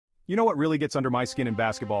You know what really gets under my skin in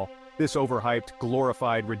basketball? This overhyped,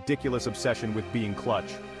 glorified, ridiculous obsession with being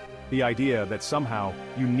clutch. The idea that somehow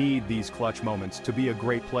you need these clutch moments to be a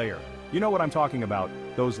great player. You know what I'm talking about,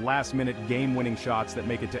 those last-minute game-winning shots that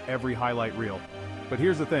make it to every highlight reel. But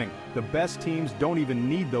here's the thing, the best teams don't even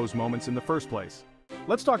need those moments in the first place.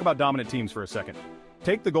 Let's talk about dominant teams for a second.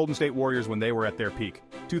 Take the Golden State Warriors when they were at their peak,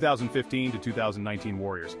 2015 to 2019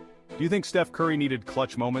 Warriors. Do you think Steph Curry needed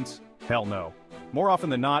clutch moments? Hell no. More often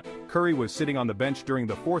than not, Curry was sitting on the bench during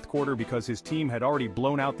the fourth quarter because his team had already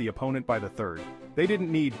blown out the opponent by the third. They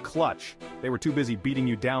didn't need clutch, they were too busy beating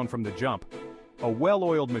you down from the jump. A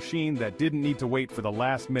well-oiled machine that didn't need to wait for the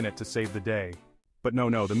last minute to save the day. But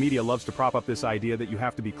no, the media loves to prop up this idea that you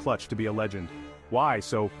have to be clutch to be a legend. Why?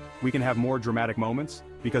 So we can have more dramatic moments?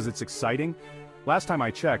 Because it's exciting? Last time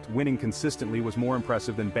I checked, winning consistently was more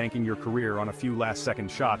impressive than banking your career on a few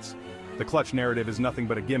last-second shots. The clutch narrative is nothing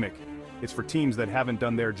but a gimmick. It's for teams that haven't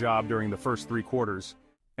done their job during the first 3 quarters.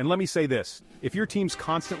 And let me say this, if your team's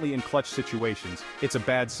constantly in clutch situations, it's a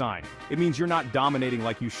bad sign. It means you're not dominating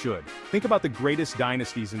like you should. Think about the greatest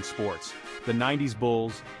dynasties in sports. The 90s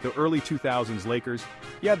Bulls, the early 2000s Lakers.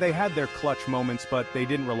 Yeah, they had their clutch moments, but they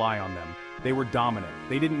didn't rely on them. They were dominant.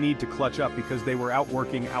 They didn't need to clutch up because they were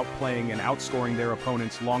outworking, outplaying, and outscoring their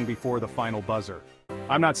opponents long before the final buzzer.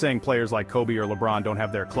 I'm not saying players like Kobe or LeBron don't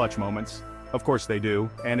have their clutch moments. Of course they do,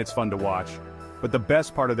 and it's fun to watch. But the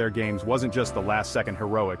best part of their games wasn't just the last-second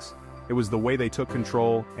heroics. It was the way they took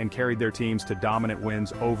control and carried their teams to dominant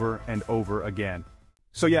wins over and over again.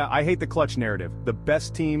 So yeah, I hate the clutch narrative. The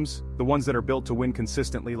best teams, the ones that are built to win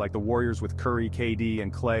consistently like the Warriors with Curry, KD,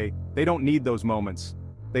 and Clay, they don't need those moments.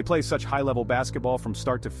 They play such high-level basketball from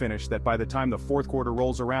start to finish that by the time the fourth quarter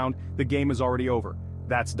rolls around, the game is already over.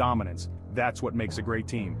 That's dominance. That's what makes a great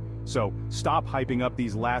team. So, stop hyping up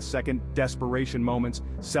these last-second desperation moments,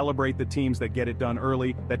 celebrate the teams that get it done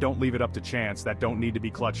early, that don't leave it up to chance, that don't need to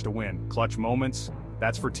be clutch to win. Clutch moments?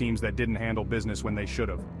 That's for teams that didn't handle business when they should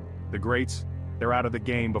have. The greats? They're out of the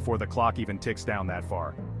game before the clock even ticks down that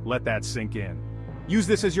far. Let that sink in. Use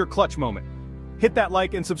this as your clutch moment. Hit that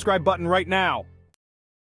like and subscribe button right now!